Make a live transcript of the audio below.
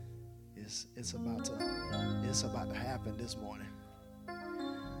it's about to happen this morning.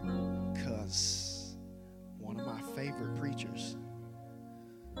 Because one of my favorite preachers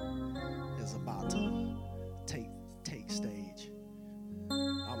is about to take stage.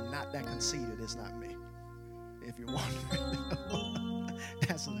 I'm not that conceited. It's not me. If you're wondering,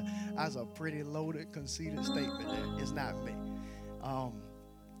 that's a pretty loaded, conceited statement there. It's not me.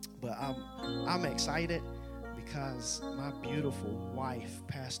 But I'm excited because my beautiful wife,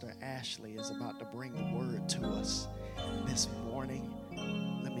 Pastor Ashley, is about to bring the word to us this morning.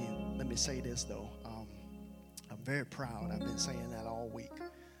 Let me say this though. I'm very proud. I've been saying that all week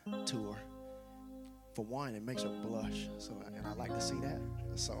to her. For one, it makes her blush. And I like to see that.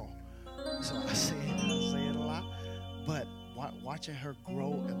 So I say it a lot. But watching her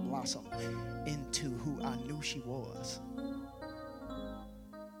grow and blossom into who I knew she was.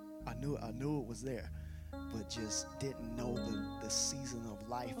 I knew it was there, but just didn't know the season of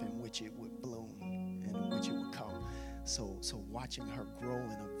life in which it would bloom and in which it would come. So watching her grow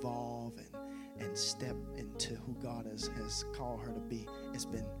and evolve and step into who God has called her to be, it's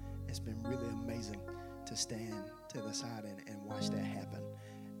been really amazing to stand to the side and watch that happen.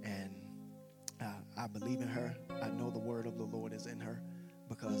 And I believe in her. I know the word of the Lord is in her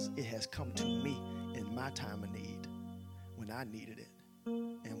because it has come to me in my time of need when I needed it.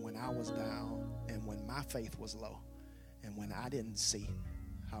 And when I was down, and when my faith was low, and when I didn't see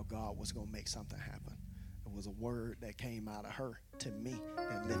how God was going to make something happen, it was a word that came out of her to me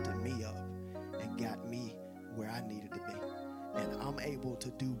that lifted me up and got me where I needed to be. And I'm able to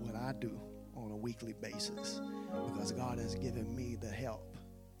do what I do on a weekly basis because God has given me the help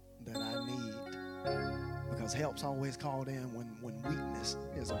that I need. Because help's always called in when weakness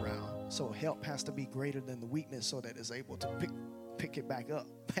is around. So help has to be greater than the weakness so that it's able to pick it back up,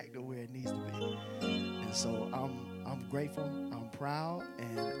 back to where it needs to be. And so I'm grateful, I'm proud,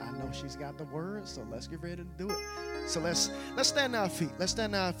 and I know she's got the word, so let's get ready to do it. So let's stand on our feet. Let's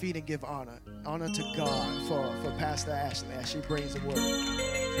stand on our feet and give honor to God for Pastor Ashley as she brings the word.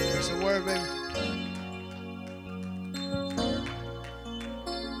 Brings the word, baby.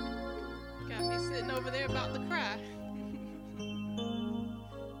 Got me sitting over there about to cry.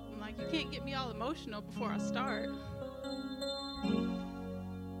 I'm like, you can't get me all emotional before I start.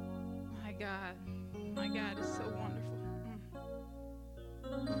 My God is so wonderful.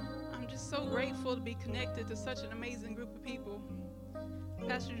 I'm just so grateful to be connected to such an amazing group of people.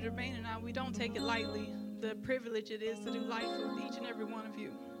 Pastor Jermaine and I, we don't take it lightly, the privilege it is to do life with each and every one of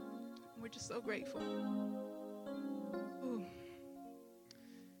you. We're just so grateful. Ooh.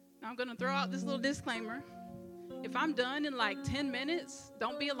 Now I'm going to throw out this little disclaimer. If I'm done in like 10 minutes,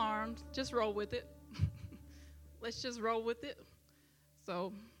 don't be alarmed. Just roll with it. Let's just roll with it.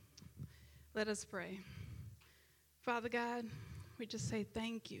 So let us pray. Father God, we just say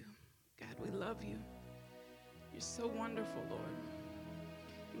thank you. God, we love you. You're so wonderful, Lord.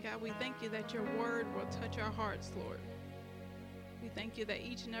 And God, we thank you that your word will touch our hearts, Lord. We thank you that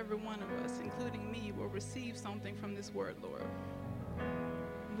each and every one of us, including me, will receive something from this word, Lord.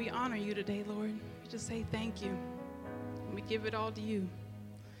 And we honor you today, Lord. We just say thank you. And we give it all to you.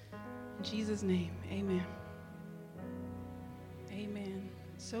 In Jesus' name, amen. Amen.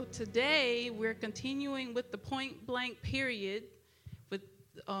 So today we're continuing with the point blank period with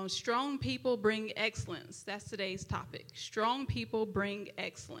strong people bring excellence. That's today's topic. Strong people bring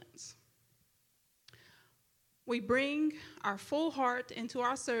excellence. We bring our full heart into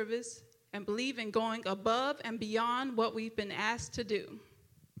our service and believe in going above and beyond what we've been asked to do.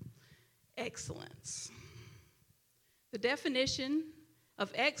 Excellence. The definition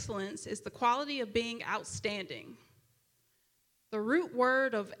of excellence is the quality of being outstanding. The root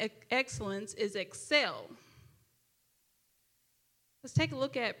word of excellence is excel. Let's take a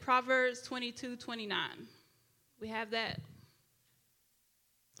look at Proverbs 22:29. We have that?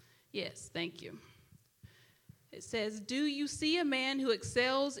 Yes, thank you. It says, "Do you see a man who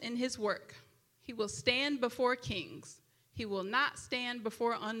excels in his work? He will stand before kings. He will not stand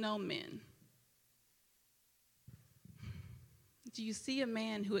before unknown men." Do you see a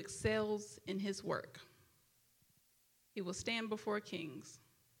man who excels in his work? He will stand before kings.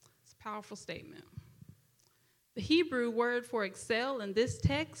 It's a powerful statement. The Hebrew word for excel in this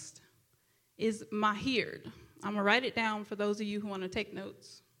text is mahir. I'm going to write it down for those of you who want to take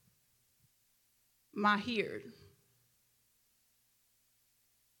notes. Mahir.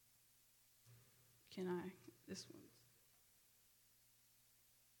 This one.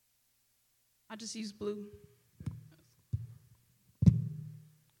 I'll just use blue.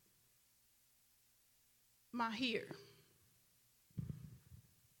 Mahir.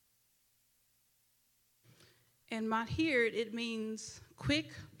 And mahir, it means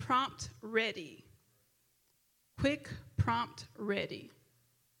quick, prompt, ready. Quick, prompt, ready.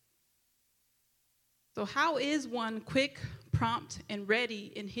 So how is one quick, prompt, and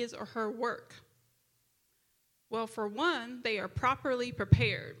ready in his or her work? Well, for one, they are properly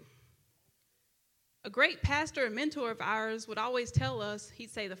prepared. A great pastor and mentor of ours would always tell us,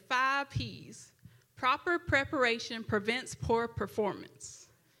 he'd say the 5 P's. Proper preparation prevents poor performance.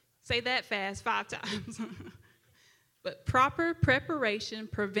 Say that fast 5 times. But proper preparation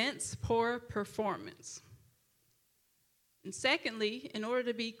prevents poor performance. And secondly, in order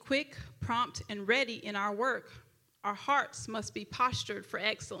to be quick, prompt, and ready in our work, our hearts must be postured for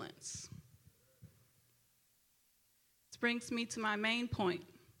excellence. This brings me to my main point.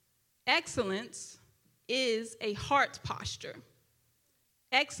 Excellence is a heart posture.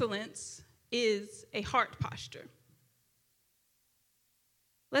 Excellence is a heart posture.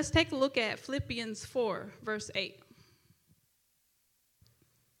 Let's take a look at Philippians 4, verse 8.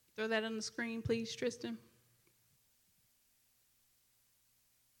 Throw that on the screen, please, Tristan.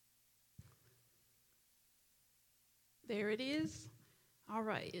 There it is. All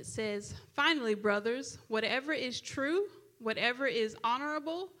right, it says, finally, brothers, whatever is true, whatever is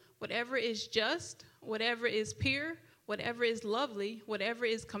honorable, whatever is just, whatever is pure, whatever is lovely, whatever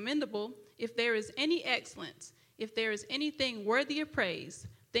is commendable, if there is any excellence, if there is anything worthy of praise,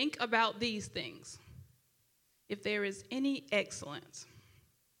 think about these things. If there is any excellence.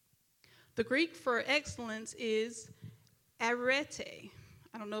 The Greek for excellence is arete.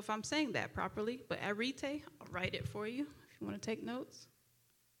 I don't know if I'm saying that properly, but arete, I'll write it for you if you want to take notes.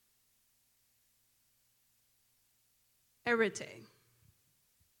 Arete.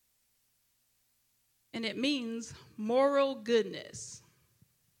 And it means moral goodness.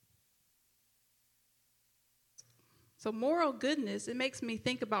 So moral goodness, it makes me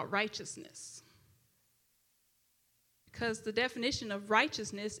think about righteousness. Because the definition of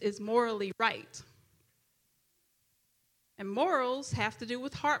righteousness is morally right. And morals have to do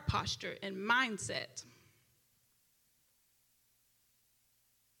with heart posture and mindset.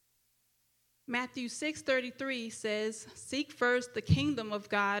 Matthew 6:33 says, seek first the kingdom of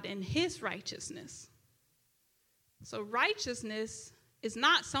God and his righteousness. So righteousness is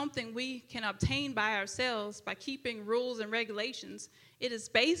not something we can obtain by ourselves by keeping rules and regulations. It is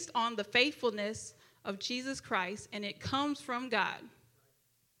based on the faithfulness of Jesus Christ, and it comes from God.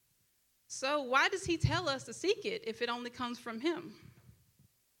 So why does he tell us to seek it if it only comes from him?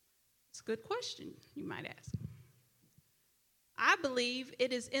 It's a good question, you might ask. I believe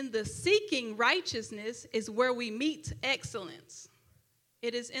it is in the seeking righteousness is where we meet excellence.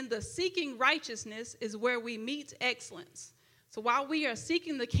 It is in the seeking righteousness is where we meet excellence. So while we are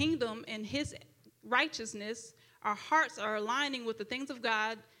seeking the kingdom and his righteousness, our hearts are aligning with the things of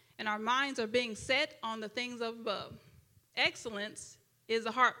God and our minds are being set on the things of above. Excellence is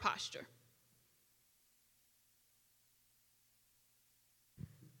a heart posture.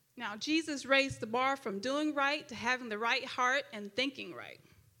 Now, Jesus raised the bar from doing right to having the right heart and thinking right.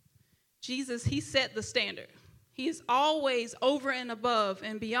 Jesus, he set the standard. He is always over and above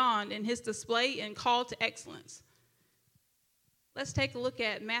and beyond in his display and call to excellence. Let's take a look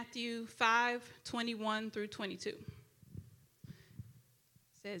at Matthew 5:21 through 22.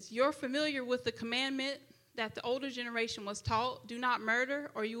 It says, you're familiar with the commandment that the older generation was taught, do not murder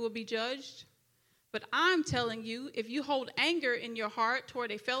or you will be judged. But I'm telling you, if you hold anger in your heart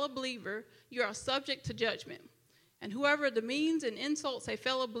toward a fellow believer, you are subject to judgment. And whoever demeans and insults a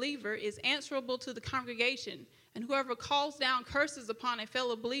fellow believer is answerable to the congregation. And whoever calls down curses upon a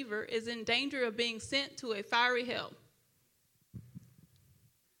fellow believer is in danger of being sent to a fiery hell.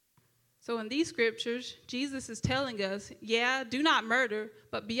 So in these scriptures, Jesus is telling us, yeah, do not murder,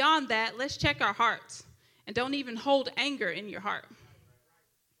 but beyond that, let's check our hearts. And don't even hold anger in your heart.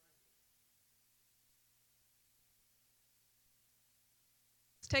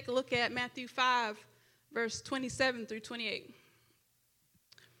 Take a look at Matthew 5, verse 27 through 28.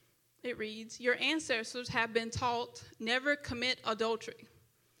 It reads, your ancestors have been taught, never commit adultery.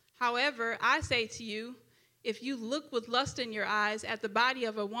 However, I say to you, if you look with lust in your eyes at the body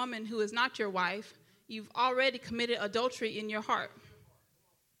of a woman who is not your wife, you've already committed adultery in your heart.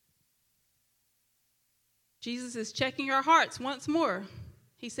 Jesus is checking our hearts once more.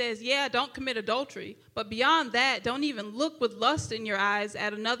 He says, yeah, don't commit adultery, but beyond that, don't even look with lust in your eyes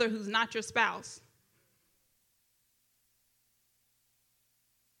at another who's not your spouse.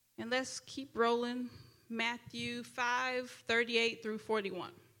 And let's keep rolling. Matthew 5:38 through 41.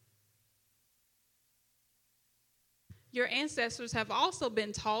 Your ancestors have also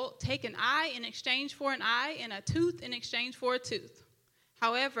been taught, take an eye in exchange for an eye and a tooth in exchange for a tooth.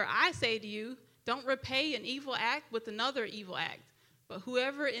 However, I say to you, don't repay an evil act with another evil act. But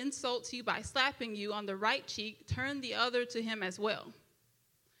whoever insults you by slapping you on the right cheek, turn the other to him as well.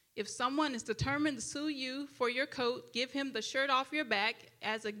 If someone is determined to sue you for your coat, give him the shirt off your back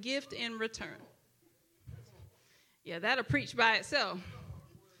as a gift in return. Yeah, that'll preach by itself.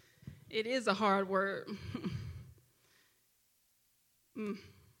 It is a hard word.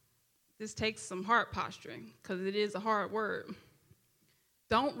 This takes some heart posturing because it is a hard word.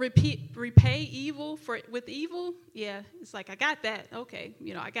 Don't repay evil with evil. Yeah, it's like, I got that. Okay,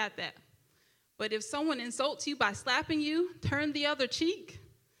 I got that. But if someone insults you by slapping you, turn the other cheek.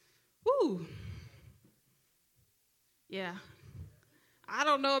 Woo. Yeah. I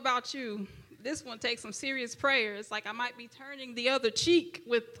don't know about you. This one takes some serious prayer. It's like I might be turning the other cheek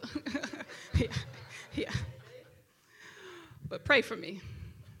with, yeah. But pray for me.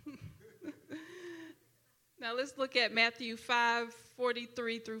 Now let's look at Matthew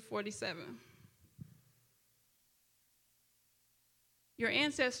 5:43 through 47. Your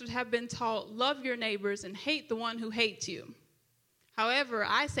ancestors have been taught, love your neighbors and hate the one who hates you. However,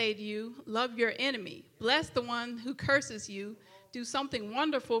 I say to you, love your enemy. Bless the one who curses you. Do something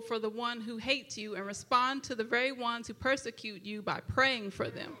wonderful for the one who hates you and respond to the very ones who persecute you by praying for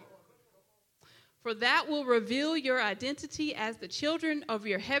them. For that will reveal your identity as the children of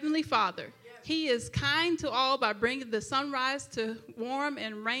your heavenly Father. He is kind to all by bringing the sunrise to warm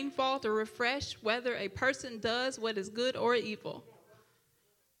and rainfall to refresh whether a person does what is good or evil.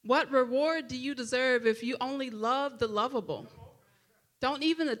 What reward do you deserve if you only love the lovable? Don't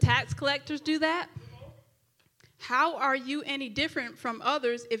even the tax collectors do that? How are you any different from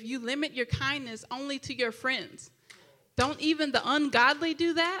others if you limit your kindness only to your friends? Don't even the ungodly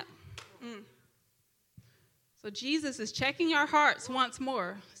do that? So Jesus is checking our hearts once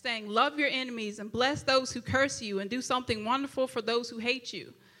more, saying, love your enemies and bless those who curse you and do something wonderful for those who hate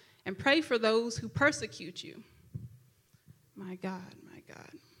you and pray for those who persecute you. My God, my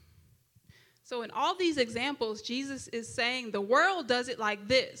God. So in all these examples, Jesus is saying the world does it like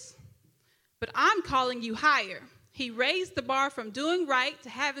this, but I'm calling you higher. He raised the bar from doing right to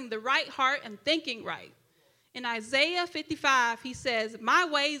having the right heart and thinking right. In Isaiah 55, he says, my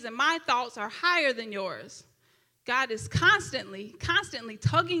ways and my thoughts are higher than yours. God is constantly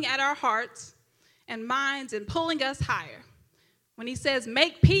tugging at our hearts and minds and pulling us higher. When he says,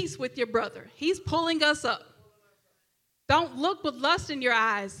 make peace with your brother, he's pulling us up. Don't look with lust in your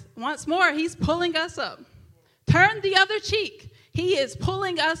eyes. Once more, he's pulling us up. Turn the other cheek. He is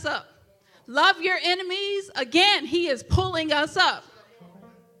pulling us up. Love your enemies. Again, he is pulling us up.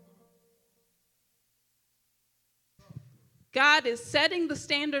 God is setting the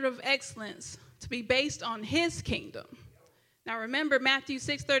standard of excellence to be based on his kingdom. Now remember, Matthew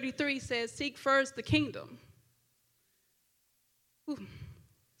 6:33 says, seek first the kingdom. Ooh.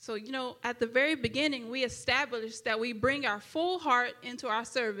 So, at the very beginning, we established that we bring our full heart into our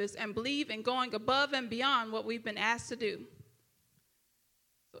service and believe in going above and beyond what we've been asked to do.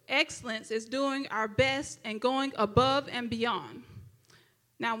 So excellence is doing our best and going above and beyond.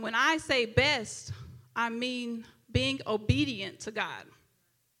 Now, when I say best, I mean being obedient to God.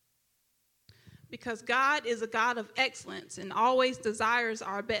 Because God is a God of excellence and always desires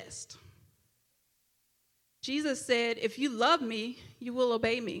our best. Jesus said, if you love me, you will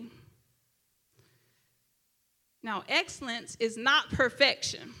obey me. Now, excellence is not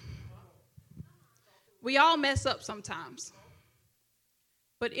perfection. We all mess up sometimes.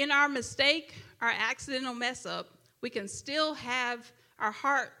 But in our mistake, our accidental mess up, we can still have our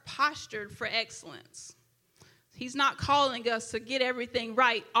heart postured for excellence. He's not calling us to get everything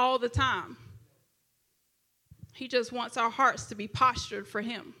right all the time. He just wants our hearts to be postured for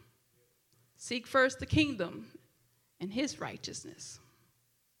him. Seek first the kingdom and his righteousness.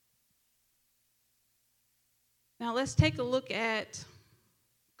 Now let's take a look at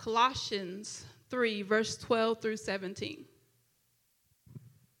Colossians 3, verse 12 through 17.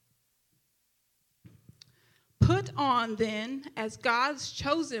 Put on then, as God's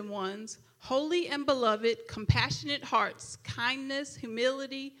chosen ones, holy and beloved, compassionate hearts, kindness,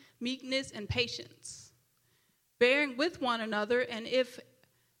 humility, meekness, and patience, bearing with one another, and if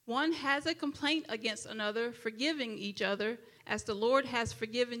one has a complaint against another, forgiving each other, as the Lord has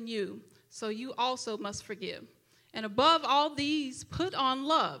forgiven you, so you also must forgive. And above all these, put on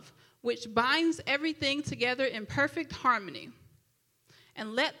love, which binds everything together in perfect harmony.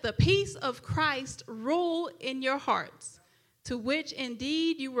 And let the peace of Christ rule in your hearts, to which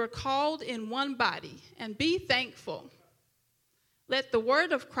indeed you were called in one body, and be thankful. Let the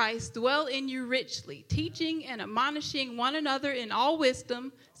word of Christ dwell in you richly, teaching and admonishing one another in all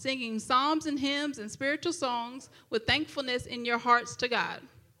wisdom, singing psalms and hymns and spiritual songs with thankfulness in your hearts to God.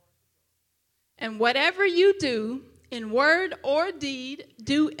 And whatever you do, in word or deed,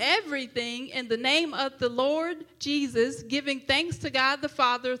 do everything in the name of the Lord Jesus, giving thanks to God the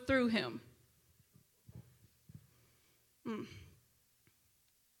Father through him.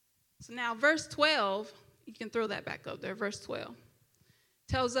 So now verse 12, you can throw that back up there, verse 12,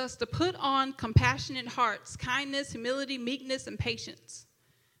 tells us to put on compassionate hearts, kindness, humility, meekness, and patience.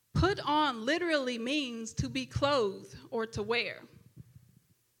 Put on literally means to be clothed or to wear.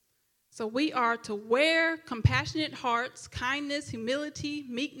 So we are to wear compassionate hearts, kindness, humility,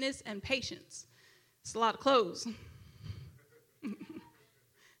 meekness, and patience. It's a lot of clothes. Yeah.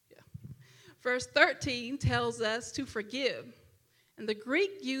 Verse 13 tells us to forgive. And the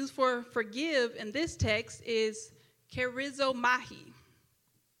Greek used for forgive in this text is charizomai.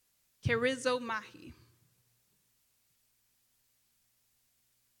 Charizomai.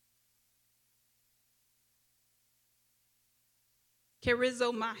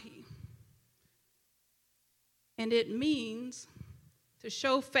 Charizomai. And it means to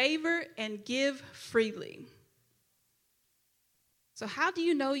show favor and give freely. So how do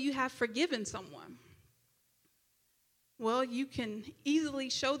you know you have forgiven someone? Well, you can easily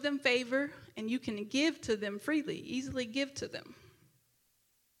show them favor and you can give to them freely, easily give to them.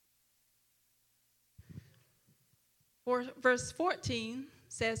 Or verse 14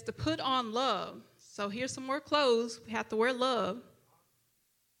 says to put on love. So here's some more clothes. We have to wear love.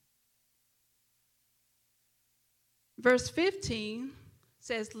 Verse 15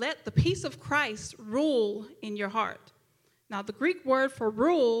 says, let the peace of Christ rule in your heart. Now, the Greek word for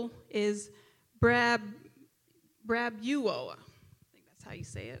rule is brabuo. I think that's how you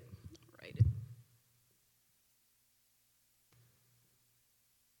say it. I'll write it.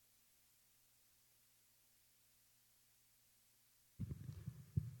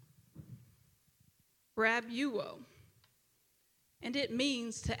 Brabuo. And it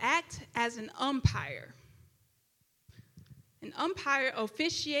means to act as an umpire. An umpire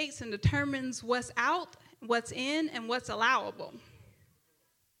officiates and determines what's out, what's in, and what's allowable.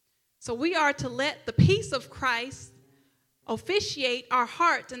 So we are to let the peace of Christ officiate our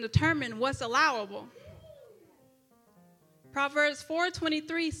hearts and determine what's allowable. Proverbs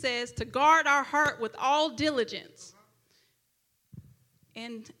 4:23 says to guard our heart with all diligence.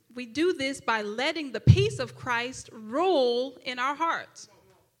 And we do this by letting the peace of Christ rule in our hearts.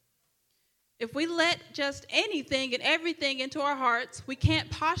 If we let just anything and everything into our hearts, we can't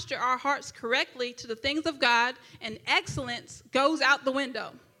posture our hearts correctly to the things of God, and excellence goes out the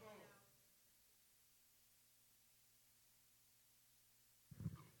window.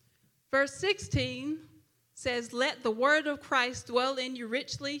 Verse 16 says, let the word of Christ dwell in you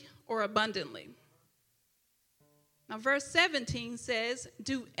richly or abundantly. Now, verse 17 says,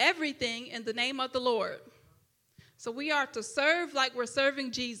 do everything in the name of the Lord. So we are to serve like we're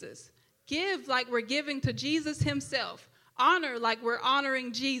serving Jesus. Give like we're giving to Jesus himself. Honor like we're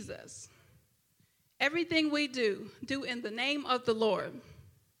honoring Jesus. Everything we do in the name of the Lord.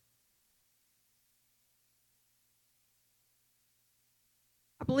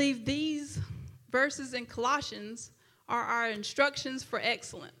 I believe these verses in Colossians are our instructions for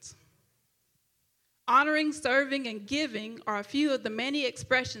excellence. Honoring, serving, and giving are a few of the many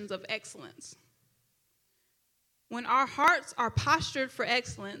expressions of excellence. When our hearts are postured for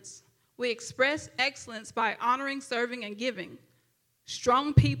excellence, we express excellence by honoring, serving, and giving.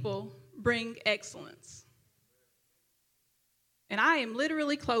 Strong people bring excellence. And I am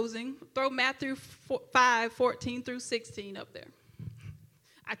literally closing. Throw Matthew 5:14 through 16 up there.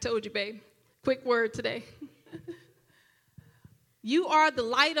 I told you, babe. Quick word today. You are the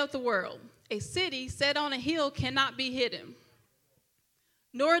light of the world. A city set on a hill cannot be hidden.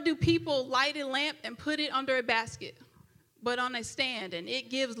 Nor do people light a lamp and put it under a basket, but on a stand, and it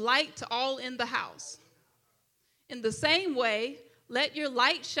gives light to all in the house. In the same way, let your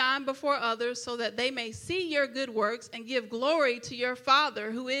light shine before others so that they may see your good works and give glory to your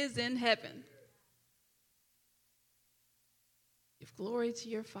Father who is in heaven. Give glory to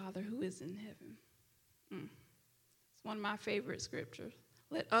your Father who is in heaven. It's one of my favorite scriptures.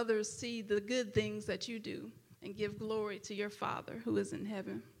 Let others see the good things that you do and give glory to your Father who is in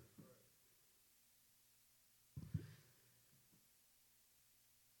heaven.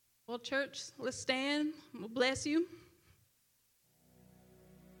 Well, church, let's stand. We'll bless you.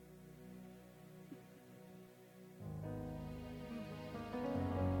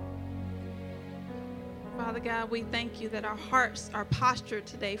 Father God, we thank you that our hearts are postured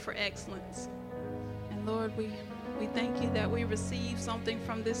today for excellence. And Lord, we thank you that we receive something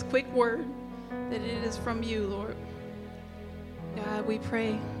from this quick word, that it is from you, Lord. God, we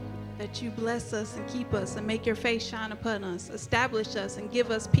pray that you bless us and keep us and make your face shine upon us, establish us and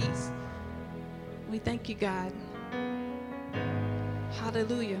give us peace. We thank you, God.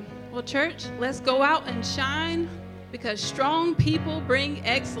 Hallelujah. Well, church, let's go out and shine because strong people bring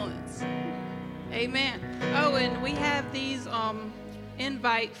excellence. Amen. Oh, and we have these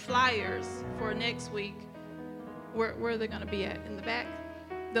invite flyers for next week. Where are they going to be at? In the back?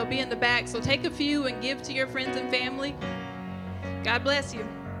 They'll be in the back. So take a few and give to your friends and family. God bless you.